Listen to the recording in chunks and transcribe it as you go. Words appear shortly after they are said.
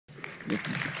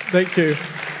Thank you.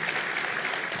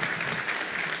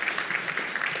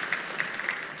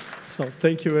 So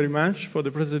thank you very much for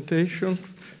the presentation.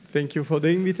 Thank you for the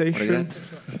invitation.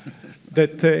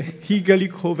 That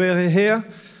eagerly over here.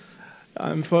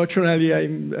 Unfortunately,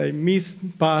 I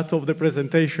missed part of the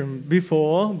presentation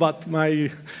before, but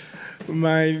my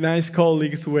nice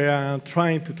colleagues were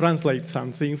trying to translate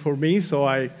something for me, so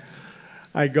I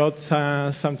got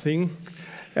something.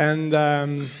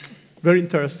 And very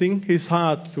interesting. It's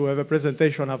hard to have a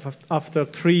presentation after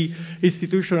 3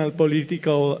 institutional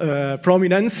political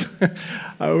prominence.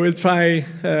 I will try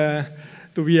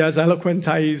to be as eloquent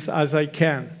as I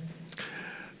can.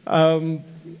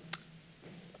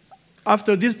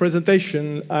 After this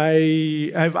presentation,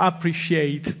 I have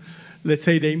appreciated, let's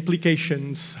say, the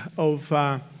implications of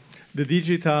the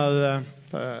digital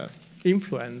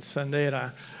influence and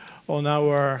era on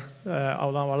our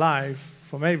life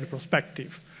from every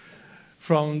perspective,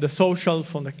 from the social,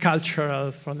 from the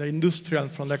cultural, from the industrial,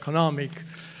 from the economic.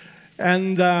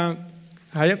 And I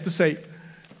have to say,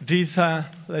 this,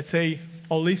 let's say,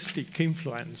 holistic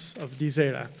influence of this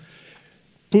era,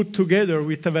 put together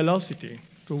with the velocity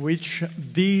to which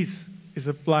this is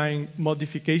applying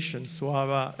modifications to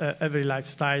our every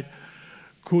lifestyle,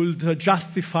 could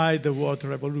justify the word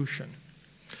revolution.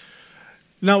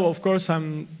 Now, of course,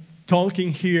 I'm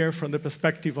talking here from the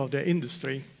perspective of the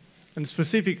industry, and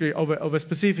specifically of a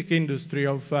specific industry,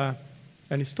 of an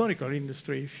historical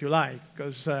industry, if you like,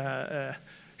 because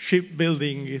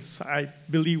shipbuilding is, I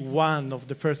believe, one of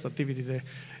the first activities the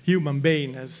human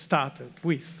being has started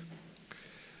with.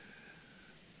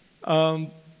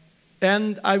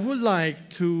 And I would like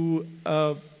to,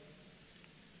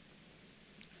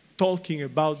 talking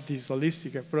about this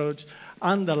holistic approach,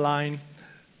 underline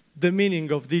the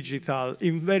meaning of digital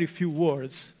in very few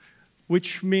words,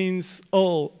 which means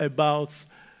all about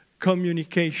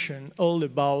communication, all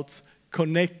about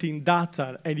connecting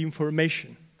data and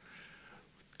information.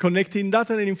 Connecting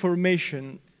data and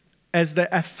information has the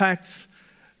effect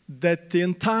that the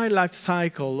entire life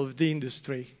cycle of the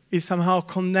industry is somehow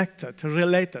connected,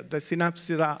 related. The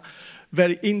synapses are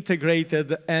very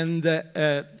integrated and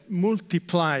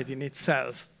multiplied in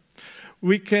itself.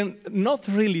 We can not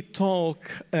really talk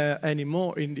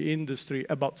anymore in the industry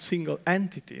about single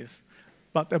entities,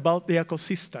 but about the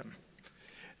ecosystem.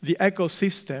 The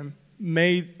ecosystem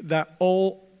made that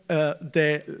all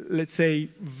the, let's say,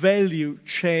 value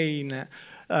chain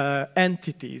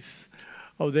entities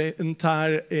of the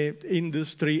entire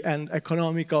industry and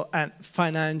economical and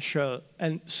financial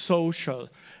and social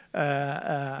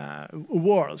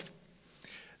world.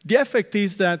 The effect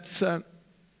is that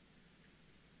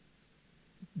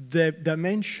the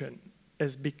dimension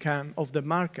of the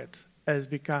market is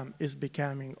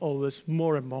becoming always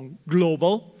more and more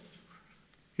global.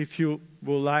 If you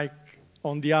would like,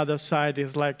 on the other side,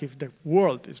 is like if the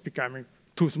world is becoming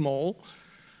too small.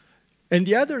 And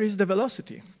the other is the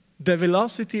velocity. The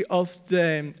velocity of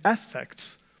the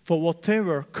effects for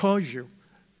whatever cause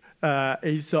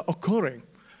is occurring.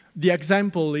 The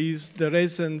example is the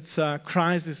recent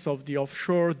crisis of the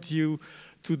offshore due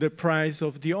to the price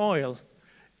of the oil.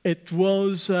 It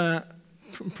was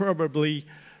probably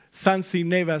something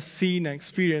never seen and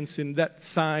experienced in that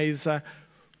size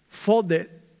for the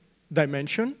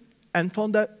dimension and for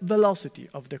the velocity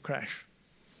of the crash.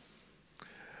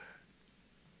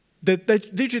 The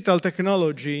digital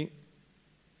technology,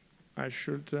 I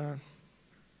should,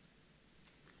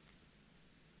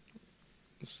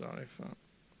 sorry for,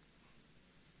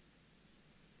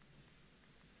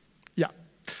 yeah.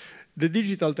 The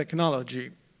digital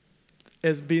technology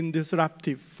has been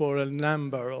disruptive for a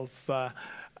number of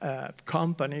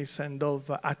companies and of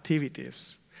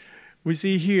activities. We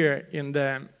see here in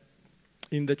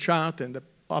the chart, in the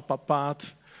upper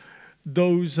part,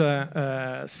 those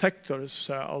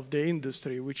sectors of the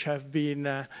industry which have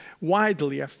been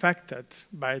widely affected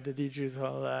by the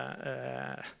digital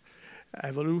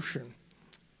evolution.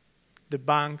 The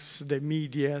banks, the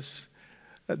medias,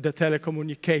 the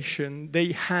telecommunication,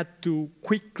 they had to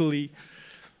quickly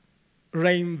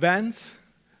reinvent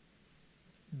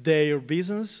their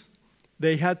business.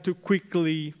 They had to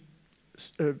quickly,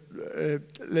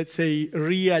 let's say,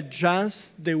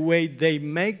 readjust the way they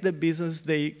make the business,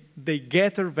 they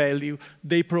gather value,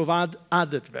 they provide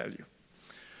added value.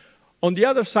 On the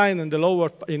other side, in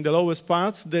the lowest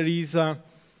parts, there is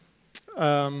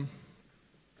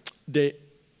the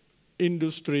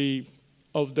industry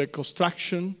of the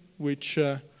construction, which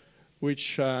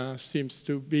seems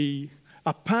to be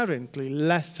apparently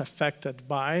less affected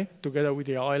by, together with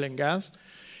the oil and gas.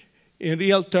 In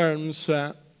real terms,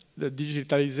 the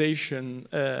digitalization,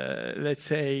 let's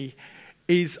say,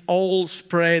 is all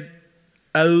spread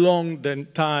along the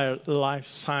entire life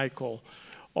cycle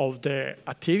of the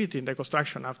activity in the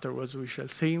construction. Afterwards, we shall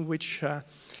see in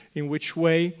which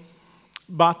way.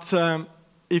 But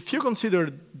if you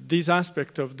consider this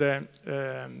aspect of the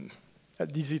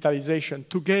digitalization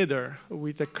together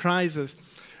with the crisis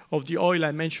of the oil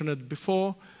I mentioned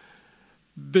before,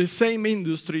 the same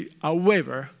industry,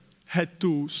 however, had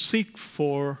to seek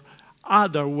for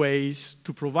other ways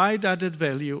to provide added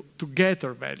value, to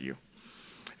gather value.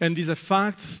 And it's a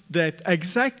fact that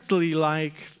exactly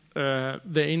like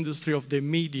the industry of the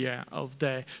media, of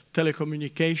the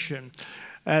telecommunication,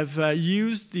 have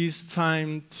used this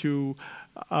time to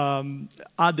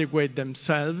adequate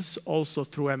themselves, also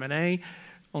through M&A.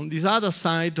 On this other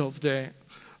side of the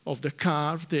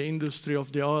curve, the industry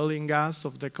of the oil and gas,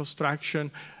 of the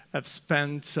construction, have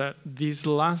spent these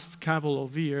last couple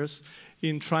of years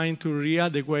in trying to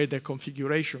re-adequate the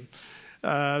configuration.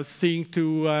 Think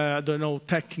to, I don't know,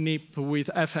 Technip with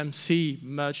FMC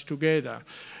merged together.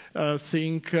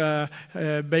 Think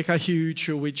Baker Hughes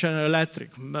with General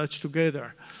Electric merged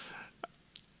together.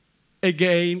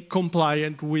 Again,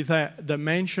 compliant with a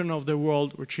dimension of the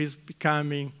world which is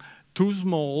becoming too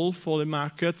small for the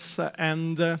markets,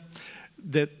 and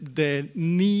the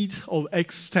need of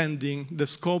extending the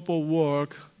scope of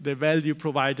work, the value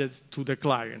provided to the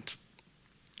client.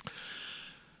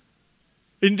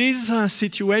 In this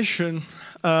situation,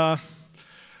 the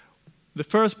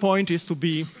first point is to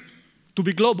be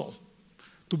global,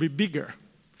 to be bigger,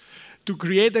 to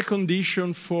create a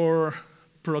condition for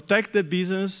protect the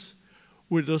business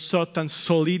with a certain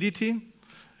solidity.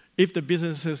 If the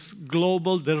business is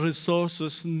global, the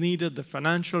resources needed, the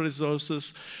financial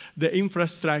resources, the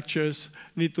infrastructures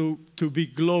need to be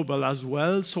global as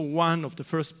well. So one of the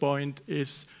first point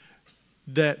is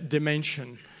the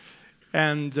dimension.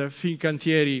 And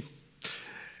Fincantieri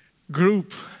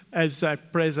Group has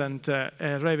at present a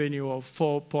revenue of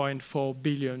 4.4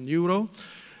 billion euro.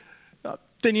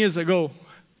 10 years ago,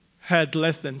 had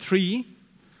less than 3.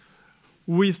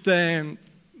 With the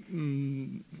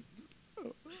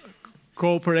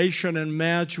cooperation and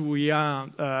merge we are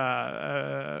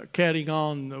carrying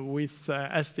on with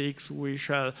STX, we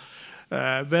shall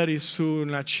very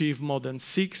soon achieve more than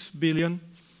 6 billion.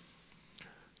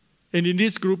 And in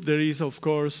this group there is, of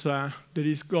course, Vard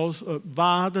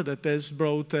that has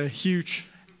brought a huge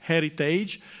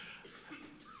heritage.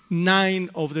 9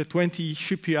 of the 20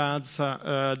 shipyards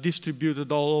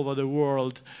distributed all over the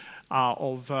world are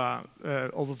of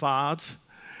Vard.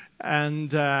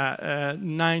 And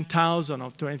 9,000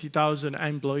 of 20,000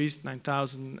 employees,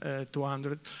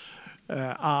 9,200,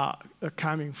 are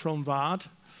coming from Vard.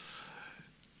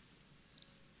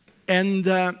 And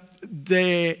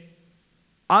the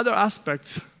other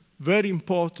aspect, very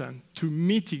important, to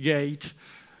mitigate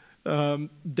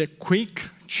the quick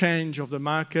change of the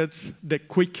market, the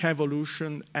quick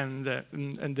evolution, and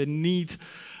the need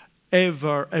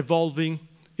ever evolving,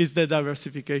 is the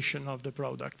diversification of the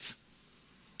products.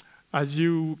 As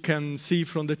you can see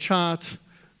from the chart,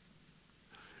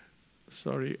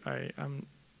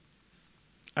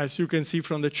 as you can see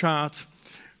from the chart,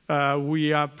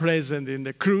 we are present in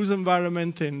the cruise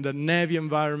environment, in the Navy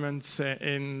environment,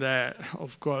 in the,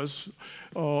 of course,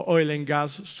 oil and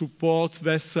gas support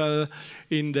vessel,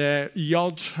 in the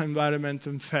yacht environment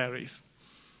and ferries.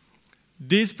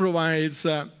 This provides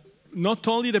not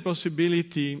only the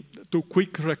possibility to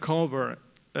quick recover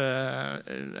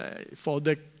for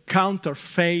the counter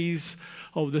phase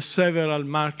of the several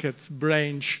market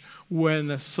branch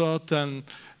when a certain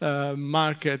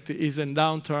market is in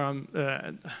downturn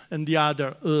and the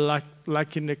other,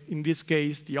 like in this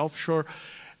case, the offshore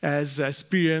has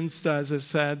experienced, as I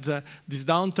said, this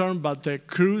downturn, but the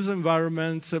cruise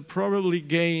environments probably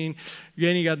gaining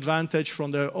advantage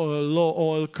from the low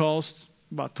oil costs,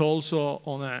 but also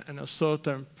on a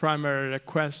certain primary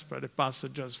request by the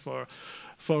passengers for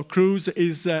cruise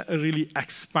is really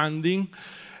expanding.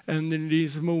 And in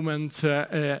this moment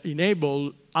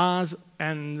enable us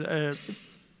and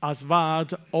as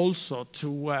Vard also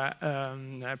to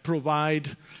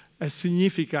provide a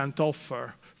significant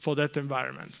offer for that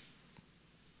environment.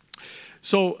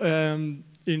 So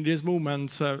in this moment,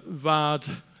 Vard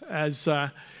has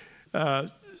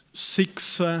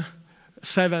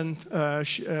 7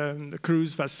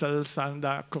 cruise vessels and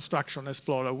a construction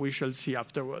explorer we shall see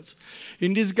afterwards.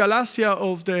 In this Galassia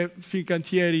of the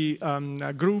Fincantieri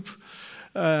group,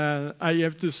 I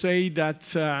have to say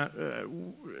that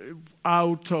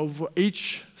out of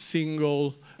each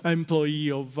single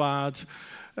employee of Vard,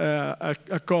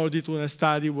 according to a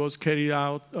study was carried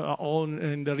out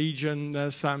in the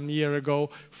region some year ago,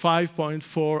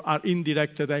 5.4 are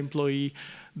indirect employees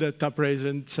that are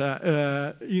present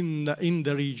in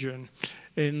the region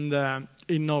in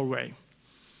Norway.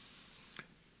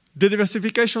 The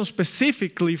diversification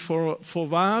specifically for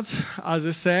Vard, as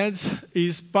I said,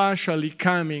 is partially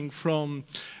coming from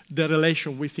the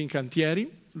relation with Fincantieri,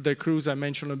 the cruise I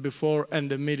mentioned before, and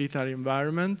the military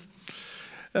environment.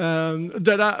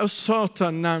 There are a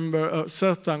certain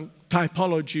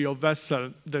typology of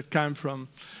vessels that come from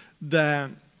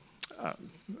the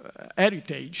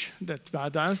heritage that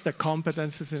Vard has, the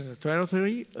competences in the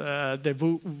territory, the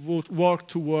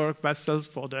work-to-work vessels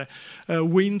for the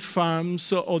wind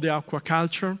farms or the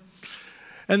aquaculture.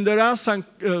 And there are some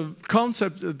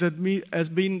concepts that has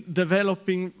been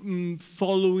developing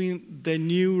following the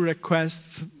new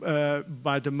requests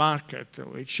by the market,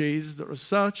 which is the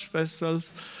research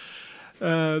vessels,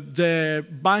 the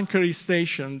bunkering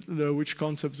station, which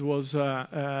concept was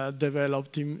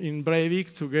developed in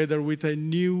Breivik, together with a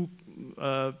new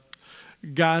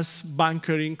gas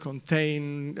bunkering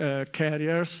contained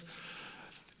carriers,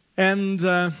 and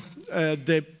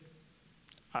the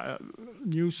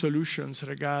new solutions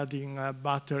regarding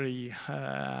battery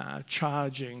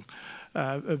charging,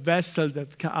 vessels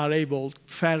that are able,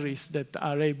 ferries that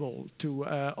are able to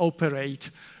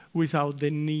operate without the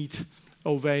need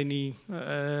of any,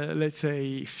 let's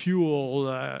say, fuel,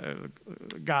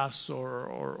 gas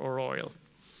or oil.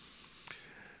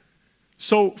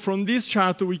 So from this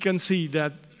chart we can see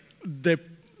that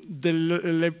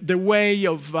the way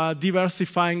of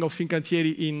diversifying of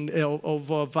Fincantieri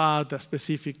of Vard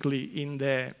specifically in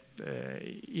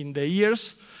the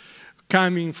years,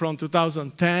 coming from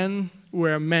 2010,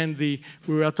 where mainly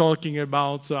we were talking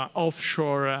about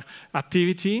offshore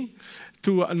activity,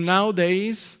 to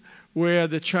nowadays, where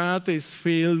the chart is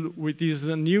filled with this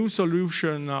new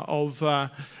solution of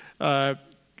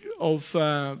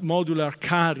modular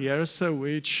carriers,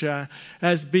 which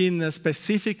has been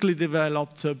specifically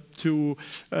developed to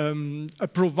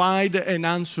provide an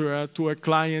answer to a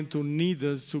who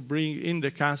needed to bring in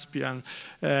the Caspian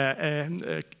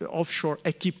offshore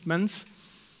equipment,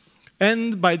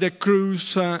 and by the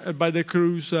cruise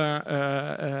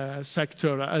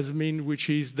sector, as mean, which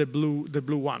is the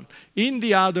blue one. In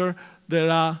the other,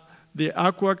 there are the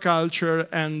aquaculture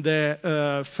and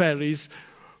the ferries,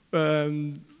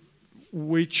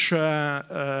 which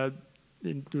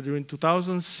during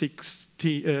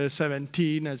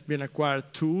 2017 has been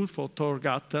acquired 2 for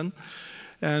Torghatten,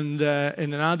 and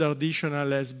another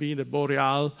additional has been the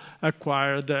Boreal,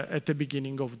 acquired at the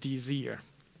beginning of this year.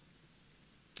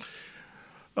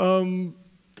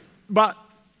 But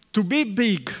to be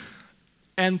big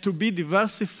and to be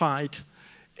diversified,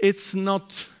 it's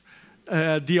not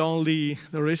the only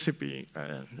recipe,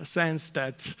 in the sense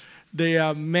that they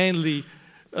are mainly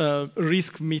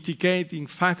risk mitigating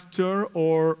factor,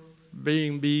 or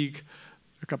being big,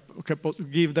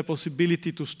 give the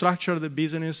possibility to structure the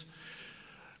business.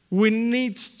 We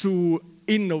need to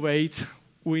innovate.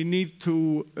 We need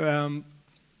to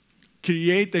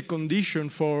create a condition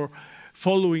for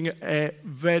following a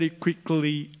very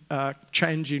quickly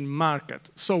changing market.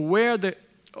 So where the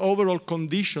overall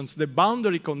conditions, the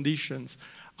boundary conditions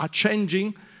are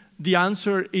changing, the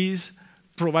answer is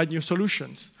provide new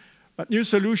solutions. But new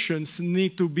solutions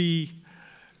need to be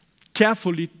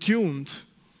carefully tuned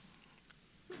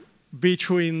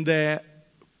between the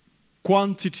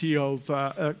quantity of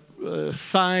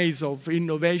size of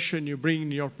innovation you bring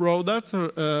in your product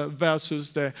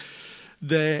versus the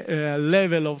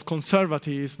level of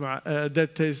conservatism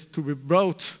that is to be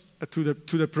brought to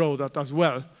the product as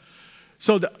well.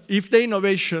 So if the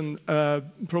innovation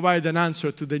provides an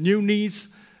answer to the new needs,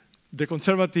 the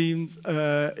conservatism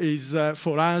is,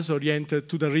 for us, oriented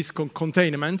to the risk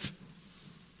containment.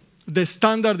 The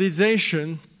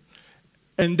standardization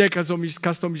and the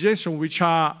customization, which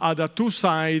are the 2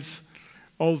 sides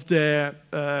of the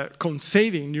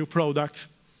conceiving new product,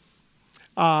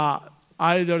 are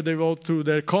either devoted to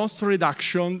the cost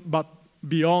reduction, but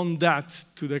beyond that,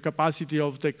 to the capacity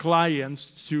of the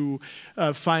clients to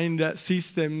find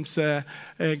systems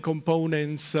and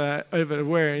components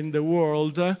everywhere in the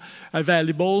world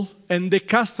available, and the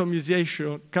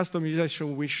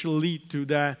customization which lead to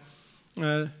the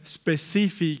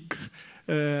specific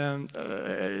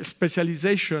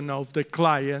specialization of the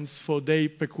clients for their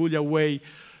peculiar way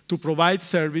to provide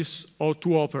service or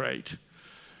to operate.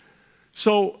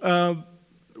 So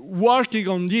working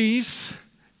on this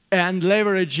and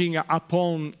leveraging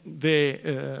upon the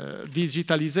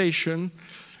digitalization,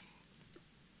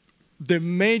 the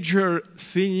major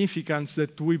significance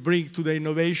that we bring to the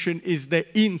innovation is the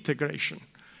integration.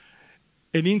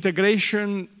 An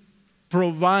integration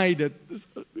provided,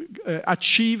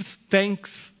 achieved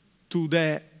thanks to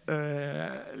the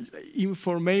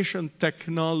information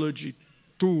technology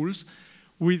tools,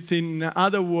 in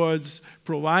other words,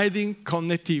 providing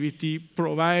connectivity,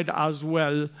 provide as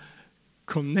well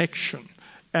connection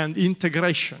and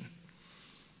integration.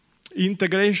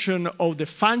 Integration of the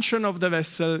function of the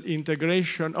vessel,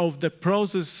 integration of the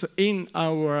process in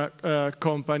our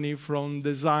company from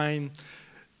design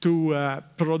to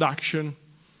production,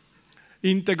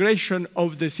 integration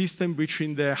of the system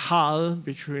between the hull,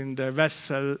 between the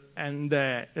vessel and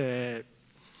the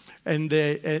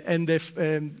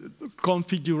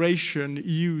configuration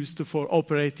used for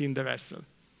operating the vessel.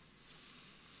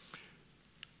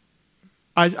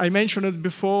 I mentioned it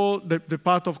before, the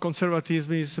part of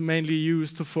conservatism is mainly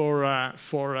used for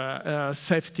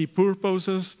safety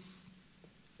purposes.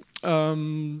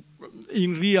 In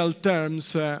real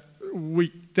terms, we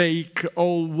take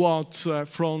all what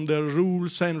from the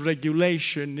rules and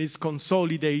regulation is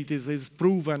consolidated, is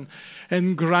proven,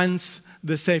 and grants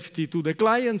the safety to the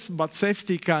clients, but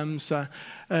safety comes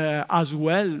as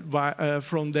well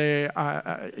from the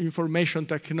information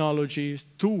technology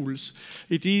tools.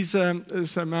 It is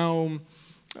somehow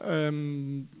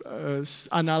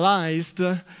analyzed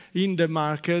in the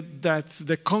market that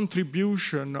the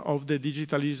contribution of the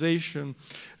digitalization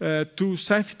to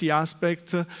safety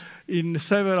aspect in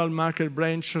several market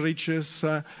branches reaches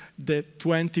the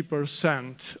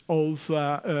 20% of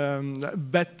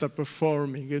better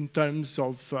performing in terms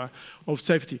of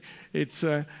safety. It's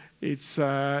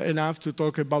enough to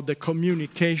talk about the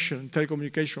communication,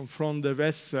 telecommunication from the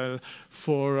vessel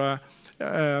for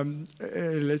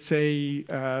let's say,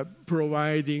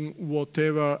 providing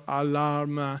whatever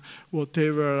alarm,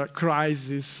 whatever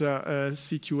crisis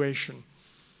situation.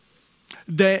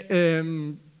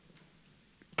 The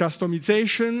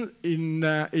customization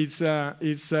is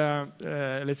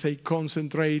let's say,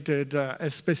 concentrated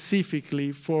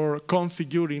specifically for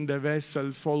configuring the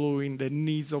vessel following the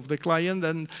needs of the client,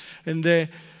 and the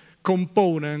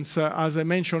components, as I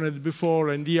mentioned before,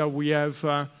 and here we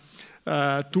have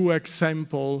two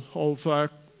examples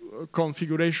of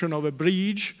configuration of a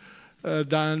bridge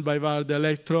done by Vard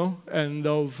Electro, and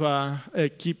of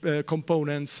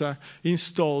components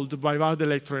installed by Vard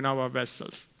Electro in our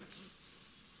vessels.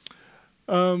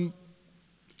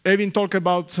 Having talked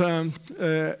about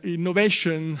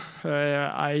innovation,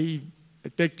 I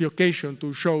take the occasion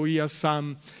to show here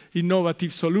some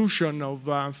innovative solution of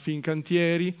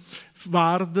Fincantieri,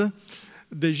 Vard.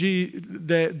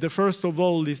 The first of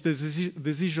all is the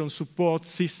decision support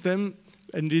system,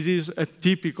 and this is a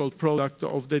typical product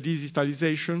of the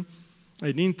digitalization,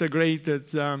 an integrated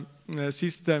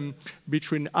system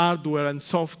between hardware and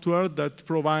software that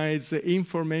provides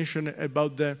information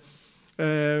about the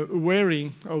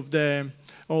wearing of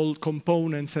all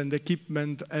components and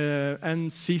equipment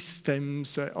and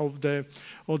systems of the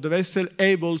vessel,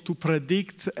 able to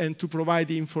predict and to provide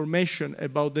information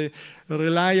about the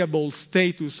reliable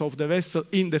status of the vessel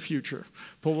in the future.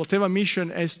 For whatever mission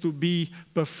has to be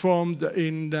performed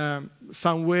in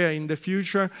somewhere in the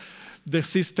future, the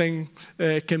system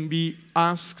can be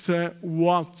asked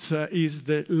what is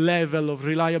the level of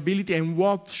reliability and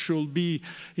what should be,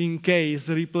 in case,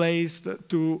 replaced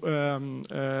to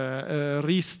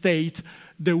restate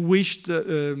the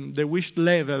wished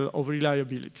level of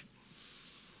reliability.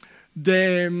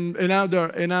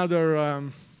 Another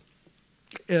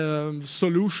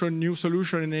new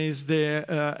solution is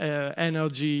the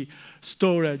energy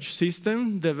storage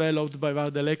system developed by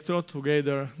Vard Electro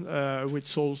together with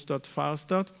Solstad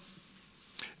Farstad.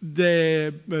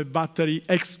 The battery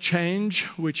exchange,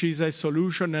 which is a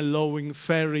solution allowing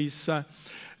ferries,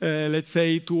 let's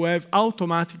say, to have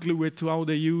automatically, without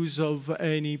the use of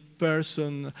any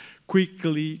person,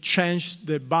 quickly change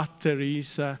the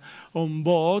batteries on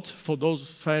board for those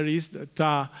ferries that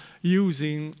are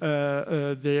using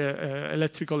the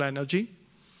electrical energy.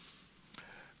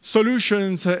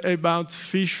 Solutions about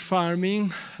fish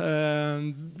farming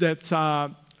that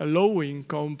are allowing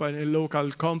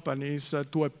local companies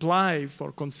to apply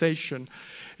for concession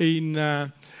in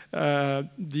the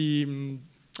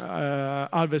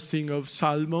harvesting of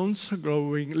salmons,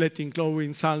 letting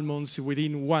growing salmons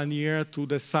within 1 year to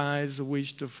the size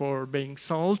wished for being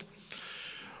sold.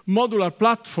 Modular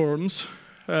platforms,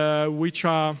 which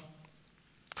are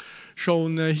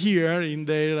shown here in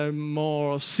their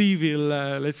more civil,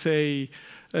 let's say,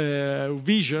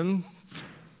 vision.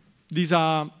 These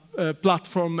are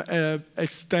platform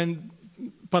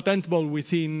patentable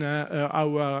within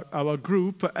our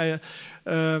group,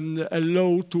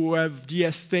 allow to have the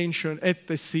extension at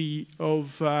the sea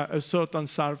of a certain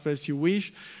surface you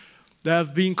wish. There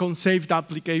have been conceived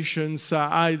applications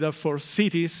either for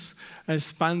cities,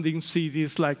 expanding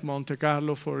cities like Monte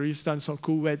Carlo, for instance, or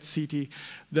Kuwait City,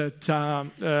 that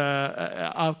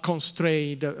are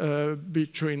constrained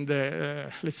between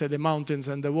the, let's say, the mountains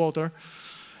and the water.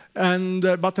 And,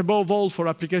 but above all, for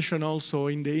application also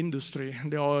in the industry,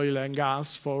 the oil and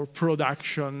gas for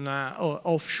production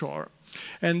offshore.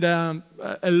 And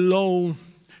allow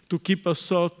to keep a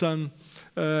certain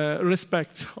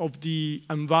respect of the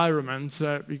environment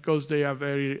because they are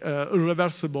very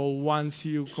irreversible once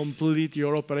you complete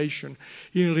your operation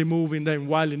in removing them,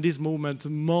 while in this moment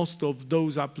most of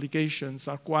those applications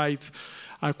are quite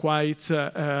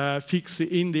fixed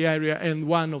in the area, and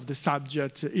one of the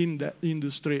subjects in the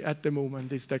industry at the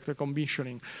moment is the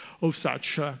commissioning of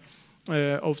such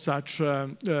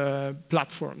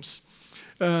platforms.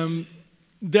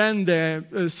 Then the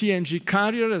CNG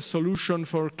carrier, a solution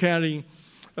for carrying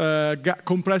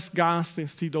compressed gas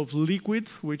instead of liquid,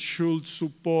 which should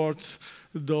support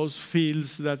those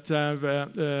fields that have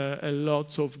a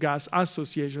lot of gas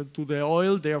associated to the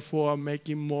oil, therefore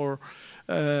making more,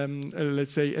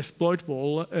 let's say,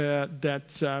 exploitable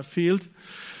that field.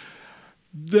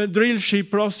 The drill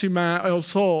ship Proxima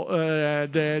also,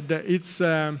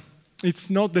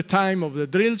 it's not the time of the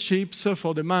drill ships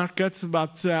for the market,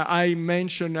 but I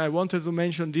wanted to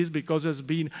mention this because there's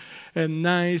been a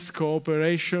nice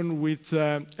cooperation with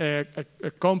a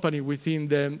company within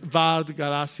the Vard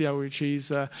Galaxia, which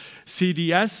is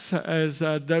CDS, has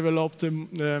developed,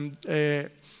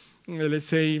 let's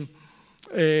say,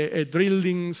 a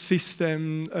drilling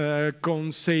system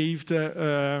conceived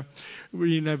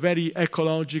in a very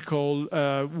ecological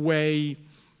way,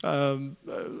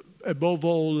 above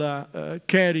all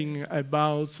caring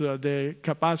about the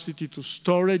capacity to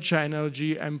storage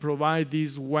energy and provide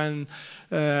this when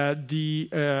the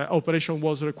operation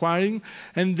was requiring.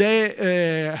 And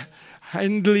the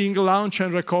handling, launch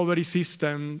and recovery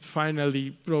system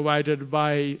finally provided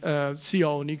by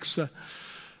Sionix,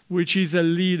 which is a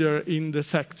leader in the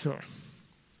sector.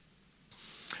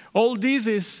 All this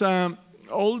is,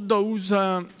 all those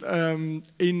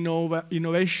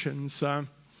innovations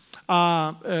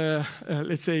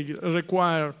let's say,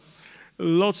 require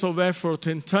lots of effort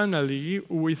internally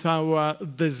with our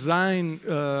design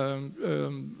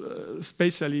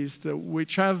specialists,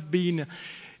 which have been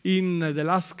in the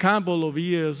last couple of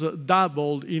years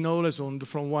doubled in Öresund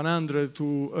from 100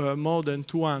 to more than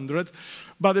 200.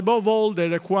 But above all, they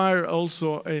require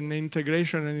also an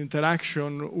integration and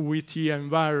interaction with the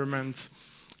environment,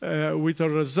 with the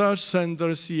research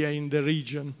centers here in the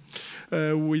region,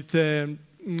 with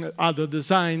other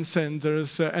design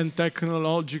centers and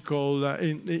technological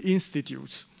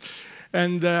institutes.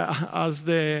 And as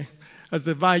the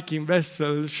Viking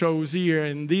vessel shows here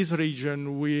in this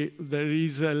region, there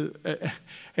is an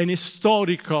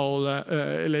historical,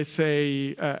 let's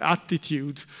say,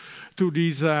 attitude to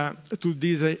this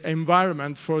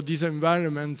environment, for this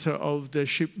environment of the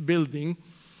shipbuilding,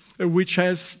 which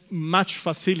has much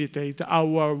facilitated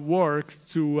our work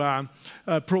to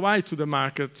provide to the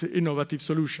market innovative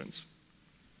solutions.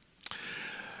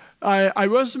 I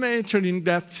was mentioning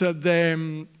that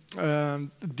the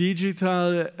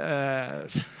digital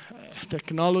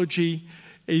technology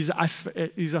is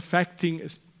affecting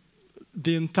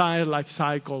the entire life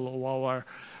cycle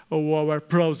of our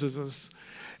processes.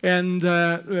 And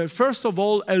first of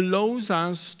all, allows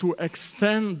us to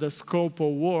extend the scope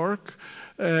of work,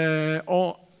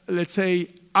 or let's say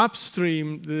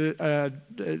upstream to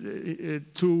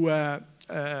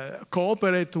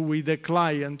cooperate with the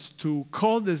client to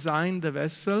co-design the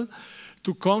vessel,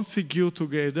 to configure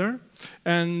together.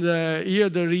 And here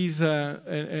there is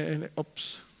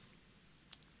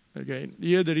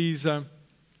here there is an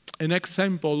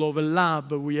example of a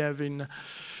lab we have in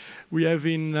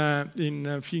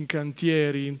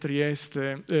Fincantieri in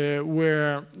Trieste,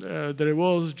 where there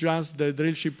was just the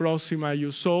drill ship Proxima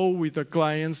you saw with the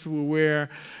clients who were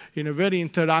in a very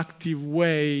interactive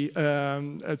way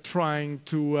trying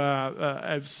to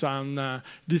have some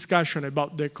discussion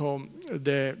about the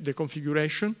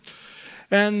configuration.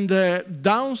 And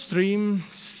downstream,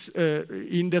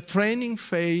 in the training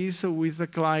phase with the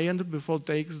client before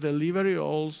takes delivery,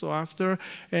 also after,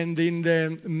 and in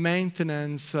the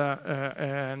maintenance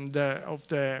and of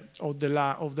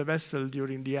the vessel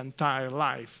during the entire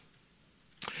life.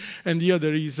 And here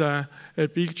there is a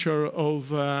picture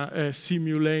of a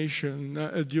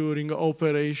simulation during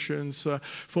operations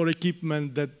for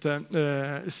equipment that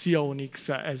Sionix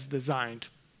has designed.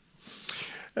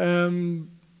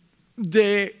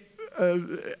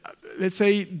 Let's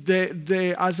say,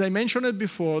 as I mentioned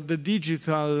before, the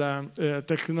digital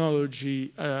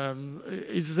technology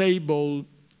is able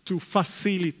to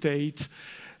facilitate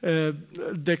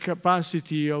the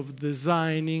capacity of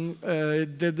designing.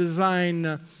 The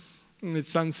design is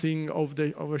something of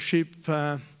a ship.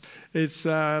 It's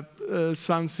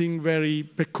something very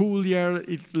peculiar.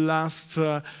 It lasts.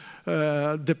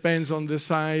 Depends on the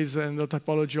size and the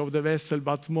typology of the vessel,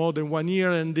 but more than 1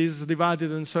 year, and is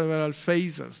divided in several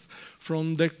phases,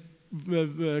 from the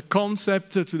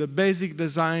concept to the basic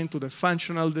design, to the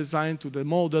functional design, to the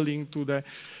modeling, to the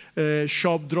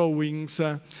shop drawings.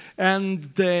 And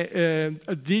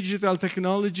the digital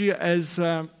technology has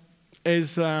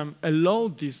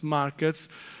allowed this market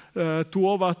to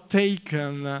overtake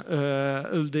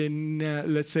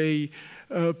let's say,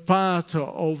 part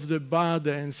of the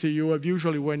burdens you have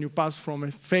usually when you pass from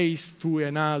a phase to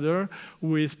another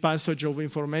with passage of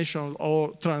information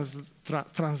or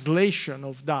translation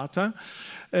of data.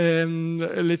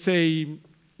 Let's say,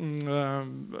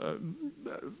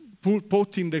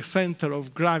 putting the center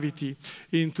of gravity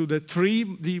into the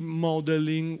 3D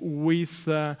modeling with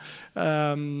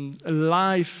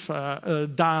live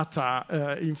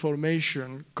data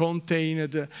information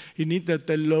contained in it that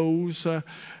allows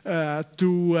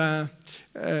to,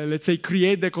 let's say,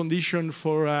 create the condition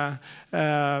for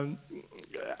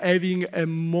having a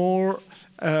more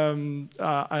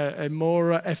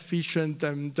efficient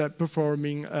and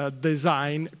performing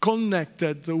design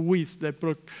connected with the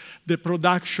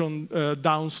production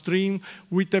downstream,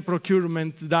 with the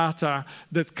procurement data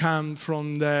that come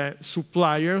from the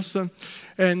suppliers,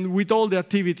 and with all the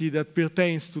activity that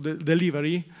pertains to the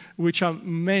delivery, which are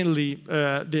mainly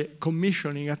the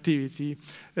commissioning activity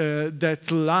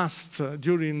that lasts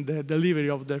during the delivery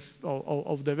of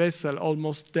the vessel,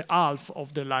 almost the half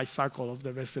of the life cycle of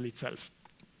the vessel itself.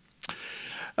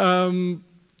 The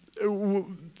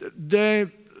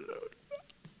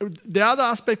other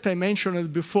aspect I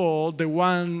mentioned before, the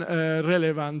one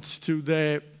relevant to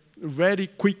the very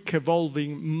quick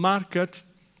evolving market,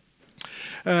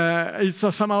 is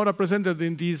somehow represented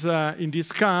in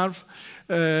this curve,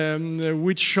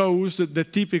 which shows the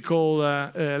typical,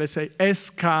 let's say,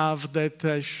 S-curve that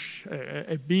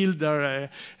a builder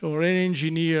or an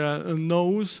engineer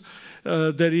knows.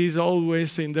 There is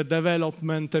always in the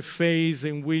development a phase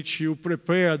in which you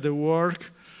prepare the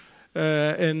work,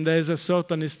 and there's a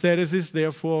certain hysteresis,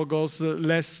 therefore goes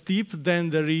less steep.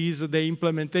 Then there is the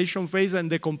implementation phase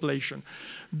and the completion.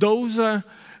 Those,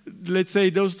 let's say,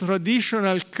 those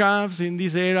traditional curves in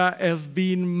this era have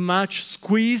been much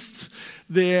squeezed.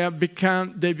 They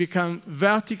become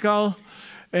vertical,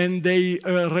 and they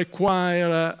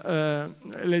require,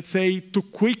 let's say, to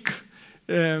quick.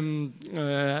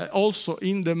 Also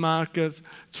in the market,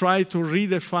 try to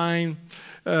redefine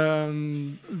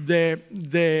the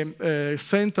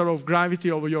center of gravity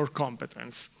of your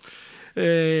competence.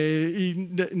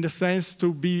 In the sense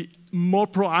to be more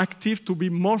proactive, to be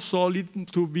more solid,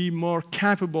 to be more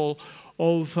capable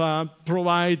of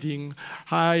providing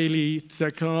highly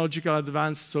technological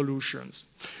advanced solutions.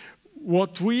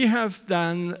 What we have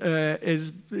done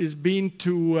is been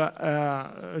to,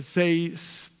 say,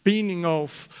 spinning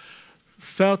off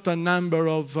certain number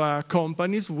of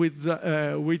companies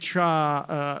which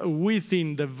are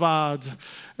within the Vard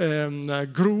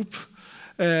group,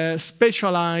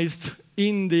 specialized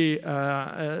in the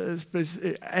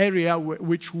area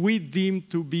which we deem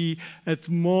to be at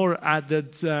more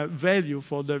added value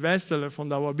for the vessel and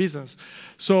for our business.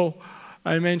 So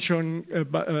I mentioned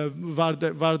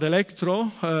Vard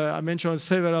Electro. I mentioned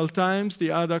several times.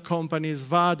 The other company is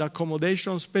Vard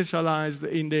Accommodation, specialized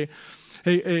in the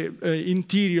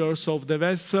interiors of the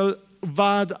vessel.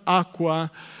 Vard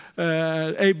Aqua,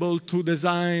 able to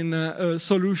design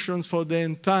solutions for the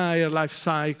entire life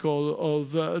cycle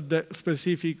of the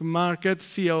specific market.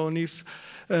 Sionis,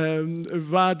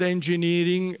 Vard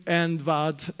Engineering, and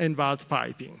Vard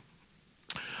Piping.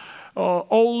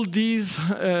 All these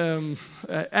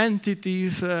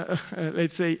entities,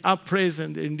 let's say, are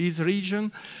present in this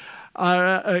region,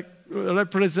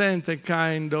 represent a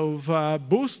kind of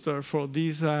booster for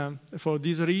this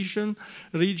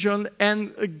region,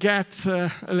 and get,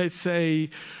 let's say,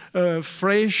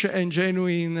 fresh and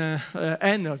genuine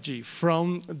energy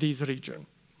from this region.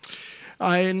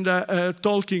 And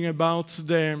talking about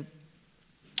the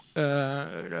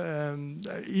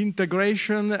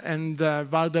integration and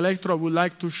Vard Electro, I would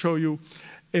like to show you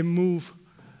a move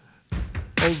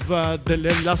of the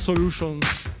last solution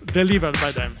delivered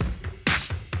by them.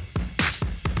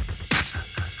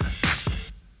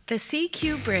 The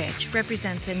CQ bridge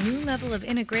represents a new level of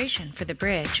integration for the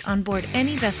bridge on board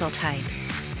any vessel type.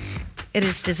 It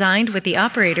is designed with the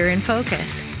operator in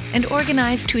focus and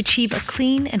organized to achieve a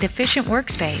clean and efficient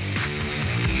workspace.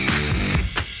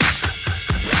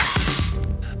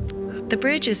 The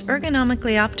bridge is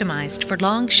ergonomically optimized for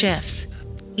long shifts.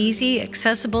 Easy,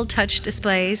 accessible touch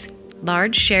displays,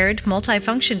 large shared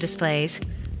multifunction displays,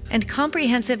 and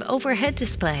comprehensive overhead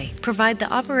display provide the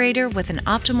operator with an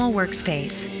optimal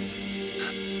workspace.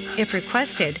 If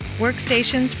requested,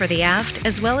 workstations for the aft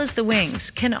as well as the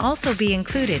wings can also be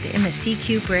included in the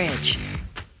CQ bridge.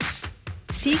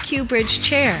 CQ Bridge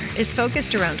Chair is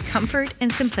focused around comfort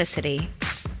and simplicity.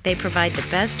 They provide the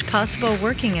best possible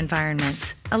working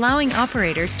environments, allowing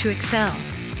operators to excel.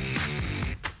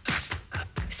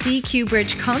 CQ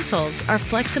Bridge consoles are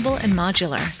flexible and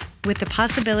modular, with the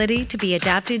possibility to be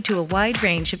adapted to a wide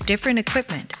range of different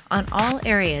equipment on all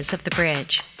areas of the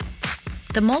bridge.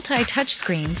 The multi-touch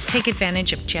screens take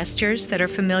advantage of gestures that are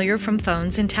familiar from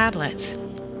phones and tablets.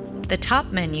 The top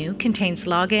menu contains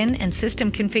login and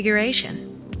system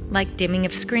configuration, like dimming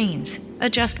of screens,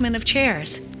 adjustment of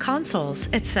chairs, consoles,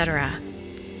 etc.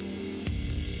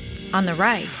 On the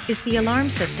right is the alarm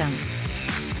system.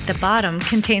 The bottom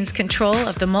contains control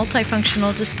of the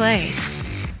multifunctional displays.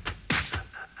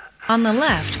 On the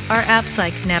left are apps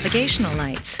like navigational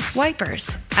lights,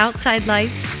 wipers, outside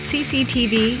lights,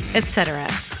 CCTV, etc.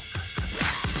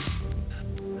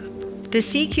 The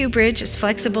CQ Bridge is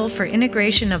flexible for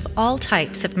integration of all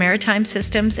types of maritime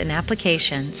systems and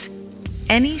applications.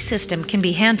 Any system can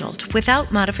be handled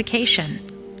without modification.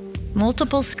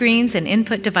 Multiple screens and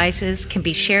input devices can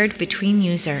be shared between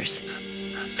users.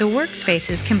 The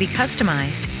workspaces can be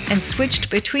customized and switched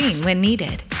between when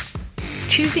needed.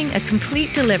 Choosing a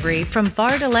complete delivery from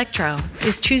Vard Electro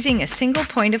is choosing a single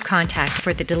point of contact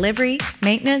for the delivery,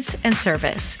 maintenance, and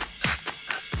service.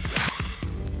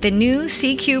 The new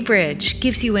CQ Bridge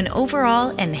gives you an overall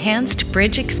enhanced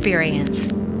bridge experience.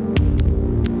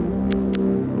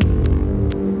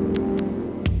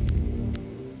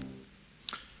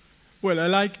 Well, I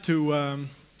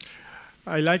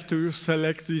like to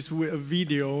select this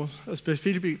video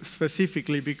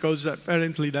specifically because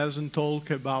apparently it doesn't talk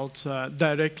about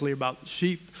directly about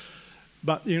sheep,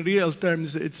 but in real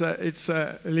terms it's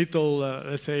a little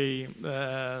let's say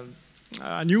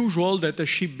unusual that a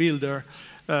shipbuilder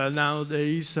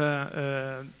nowadays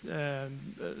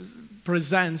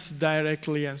presents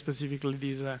directly and specifically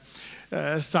this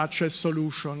such a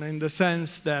solution, in the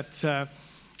sense that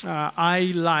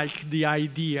I like the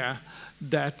idea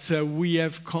that we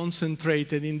have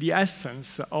concentrated in the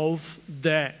essence of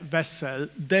the vessel,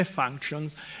 the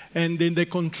functions, and in the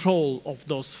control of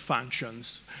those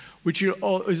functions, which is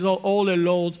all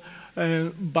allowed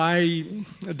by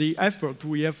the effort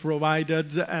we have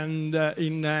provided and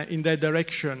in the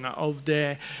direction of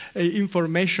the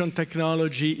information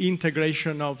technology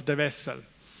integration of the vessel.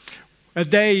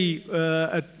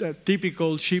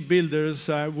 Typical shipbuilders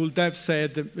would have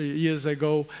said years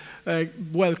ago,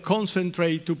 well,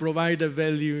 concentrate to provide a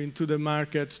value into the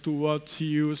market to what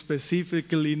you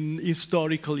specifically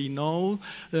historically know,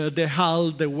 the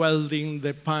hull, the welding,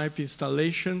 the pipe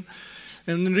installation.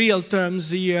 And in real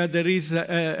terms here, there is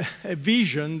a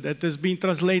vision that has been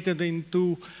translated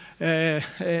into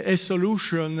a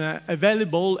solution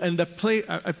available and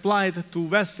applied to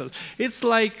vessels. It's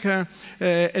like a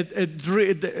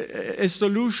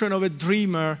solution of a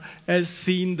dreamer has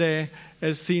seen the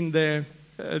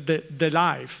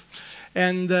life.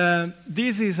 And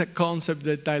this is a concept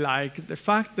that I like. The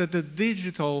fact that the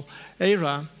digital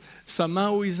era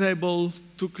somehow is able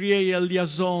to create a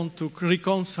liaison to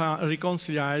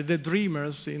reconcile the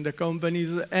dreamers in the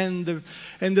companies and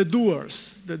the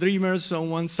doers. The dreamers on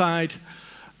one side,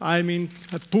 I mean,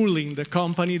 pulling the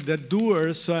company, the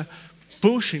doers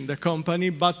pushing the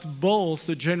company, but both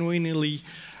genuinely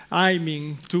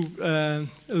aiming to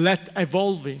let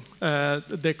evolving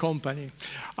the company,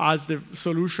 as the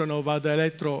solution of Vard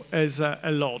Electro as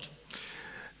a lot.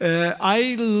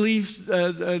 I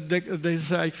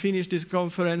finished this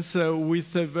conference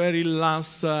with a very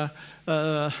last,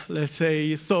 let's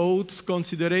say, thought,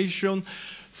 consideration.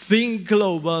 Think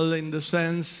global in the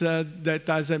sense that,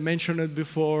 as I mentioned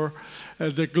before,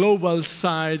 the global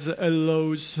side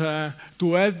allows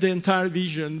to have the entire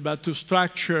vision, but to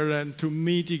structure and to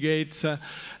mitigate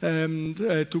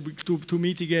to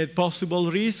mitigate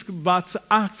possible risk, but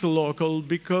act local,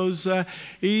 because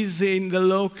it's in the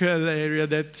local area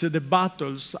that the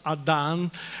battles are done,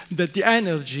 that the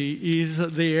energy is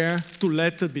there to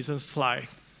let the business fly.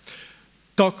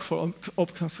 Tack för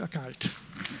uppmärksamheten.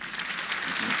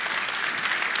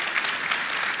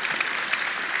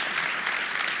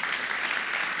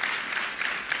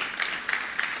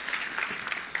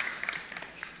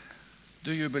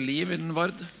 Do you believe in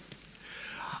Vard?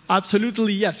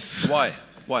 Absolutely, yes. Why?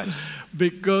 Why?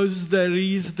 Because there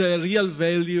is the real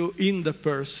value in the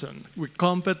person, with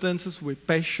competences, with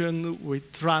passion,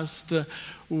 with trust,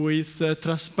 with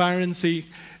transparency.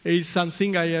 It's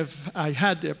something I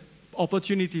had the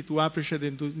opportunity to appreciate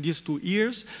in these 2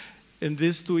 years. In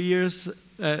these 2 years,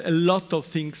 a lot of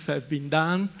things have been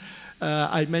done.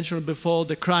 I mentioned before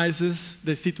the crisis,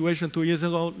 the situation 2 years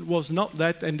ago was not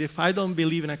that, and if I don't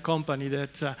believe in a company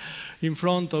that in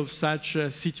front of such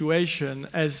a situation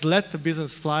has let the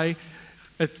business fly,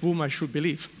 at whom I should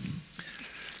believe.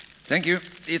 Thank you.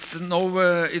 It's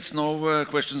no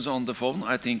questions on the phone.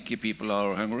 I think people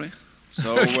are hungry.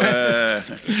 So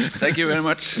thank you very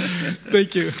much.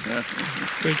 Thank you.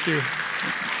 Thank you.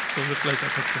 It was a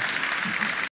pleasure.